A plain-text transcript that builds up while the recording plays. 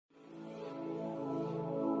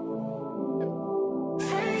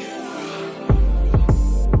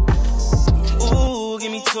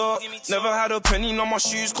talk. Never had a penny, now my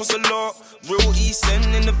shoes cost a lot. Real East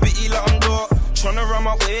End in the bitty like I'm dark. Tryna run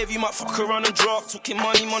my wave, you might fuck around and drop. Talking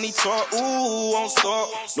money talk, ooh, won't stop.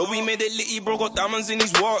 No, we made it litty, bro, got diamonds in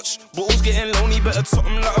his watch. Bottles getting lonely, better top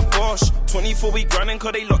him like a Bosch. 24 we grinding,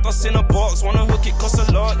 cause they locked us in a box. Wanna hook, it costs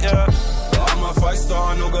a lot, yeah. I'm a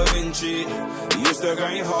 5-star, no Da Vinci. Used to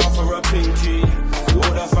grind hard for a pinky.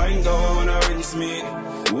 Would I find girl wanna rinse me?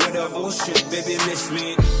 With a bullshit, baby, miss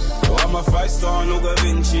me. I'm a 5-star, no Da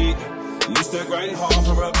Vinci. Used to grind hard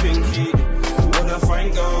for a pinky. Would I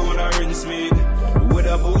find girl wanna rinse me? With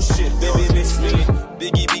a bullshit, baby, miss me.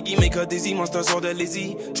 Biggie, make her dizzy, monsters all the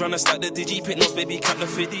Lizzie. Tryna stack the digi, pit notes, baby, cap the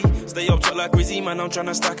 50. Stay up top like Rizzy, man, I'm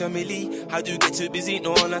tryna stack a milli. How do you get too busy?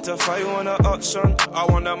 No one like to fight on a auction. I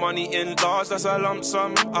want the money in large, that's a lump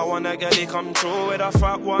sum. I wanna get it come true with a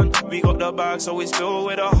fat one. We got the bag, so it's filled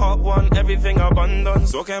with a hot one. Everything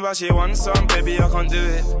abundance. Talking about she wants some, baby, I can't do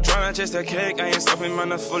it. Tryna chase the cake, I ain't stopping, man,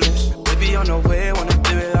 that's foolish. Baby, on the way, wanna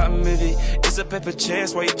do it like a movie. It's a pepper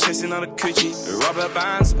chase while you chasing on a coochie. Rubber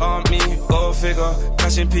bands on me, go figure.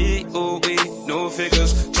 Cash in P.O.E, no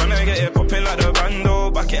figures. Tryna get it popping like the bando.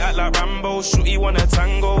 Back it out like Rambo. Shooty wanna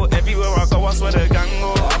tango. Everywhere I go, I swear the gang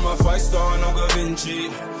go. I'm a 5-star, no Da Vinci.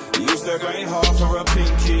 Used to grind hard for a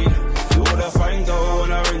pinky. Would I find girl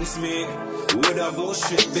wanna rinse me? With a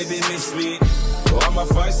bullshit, baby, miss me. I'm a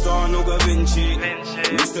 5-star, no Da Vinci.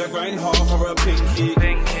 Used to grind hard for a pinky.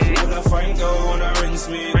 Would I find girl wanna rinse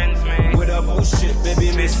me? With a bullshit,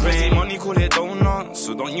 baby, miss me. Money, call it donut.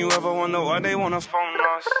 So don't you ever wonder why they wanna phone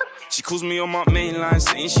us. She calls me on my main line,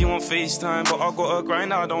 saying she want FaceTime, but I got a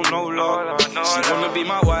grind, I don't know, love. She wanna be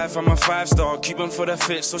my wife, I'm a 5-star. Cuban for the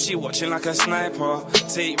fit, so she watching like a sniper.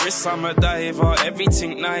 Take risks, I'm a diver.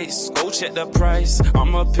 Everything nice, go check the price.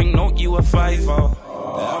 I'm a pink note, you a 5-er.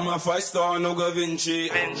 I'm a 5-star, no Da Vinci.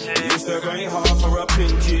 Used to grind hard for a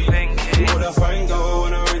pinky. Would I find girl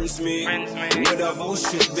wanna rinse me? With a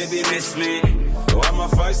bullshit, baby, miss me. I'm a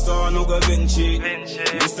 5-star, no Da Vinci.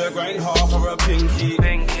 Used to grind hard for a pinky.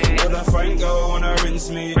 Would I find girl wanna rinse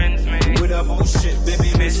me? With a bullshit,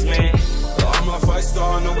 baby, miss me. I'm a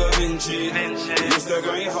 5-star, no Da Vinci. Used to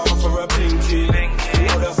grind hard for a pinky.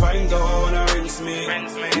 Would I find girl wanna rinse me?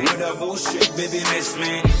 With a bullshit, baby, miss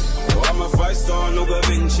me. I'm a 5-star, no Da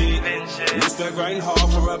Vinci. Used to grind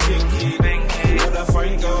hard for a pinky. Would I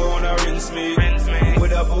find girl wanna rinse me?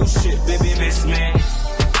 With a bullshit, baby, miss me.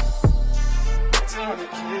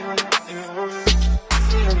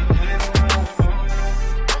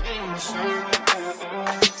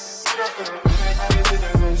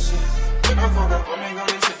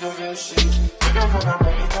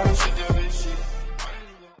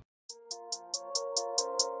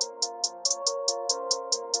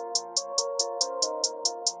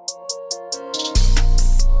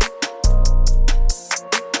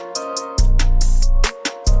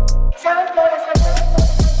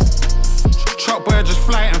 Truck boy, I just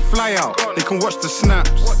fly it and fly out. They can watch the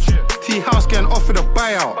snaps. T-house getting offered a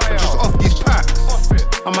buyout. I just off these packs.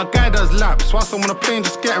 And my guy does laps. Whilst I'm on a plane,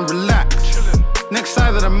 just getting relaxed. Next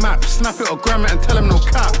side of the map, snap it or gram it and tell him no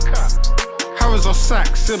cap. Harrows or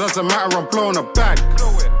sacks, it doesn't matter, I'm blowing a bag.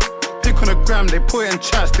 Pick on a gram, they put it in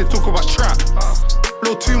chats, they talk about trap.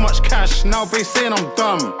 Blow too much cash, now they saying I'm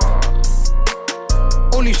dumb.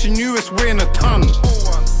 Only she knew it's weighing a ton.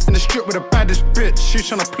 In the strip with the baddest bitch, she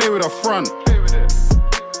tryna play with her front.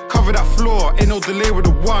 Cover that floor, ain't no delay with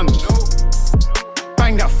the ones.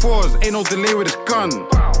 Bang that 4s, ain't no delay with his gun.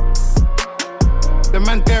 The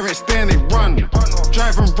man there ain't staying, they run.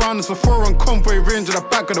 Drive and run, it's a 4-run convoy range at the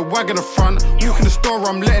back of the wagon in front. Walk in the store,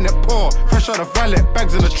 I'm letting it pour. Fresh out the valet,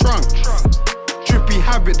 bags in the trunk. Drippy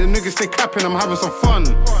habit, the niggas stay capping, I'm having some fun.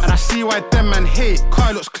 And I see why them man hate,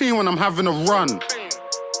 car looks clean when I'm having a run.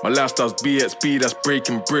 My lifestyle's BXB, that's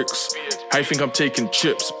breaking bricks. How you think I'm taking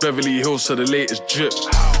trips? Beverly Hills to the latest drip.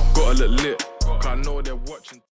 Got a little lit, 'cause I know they're watching.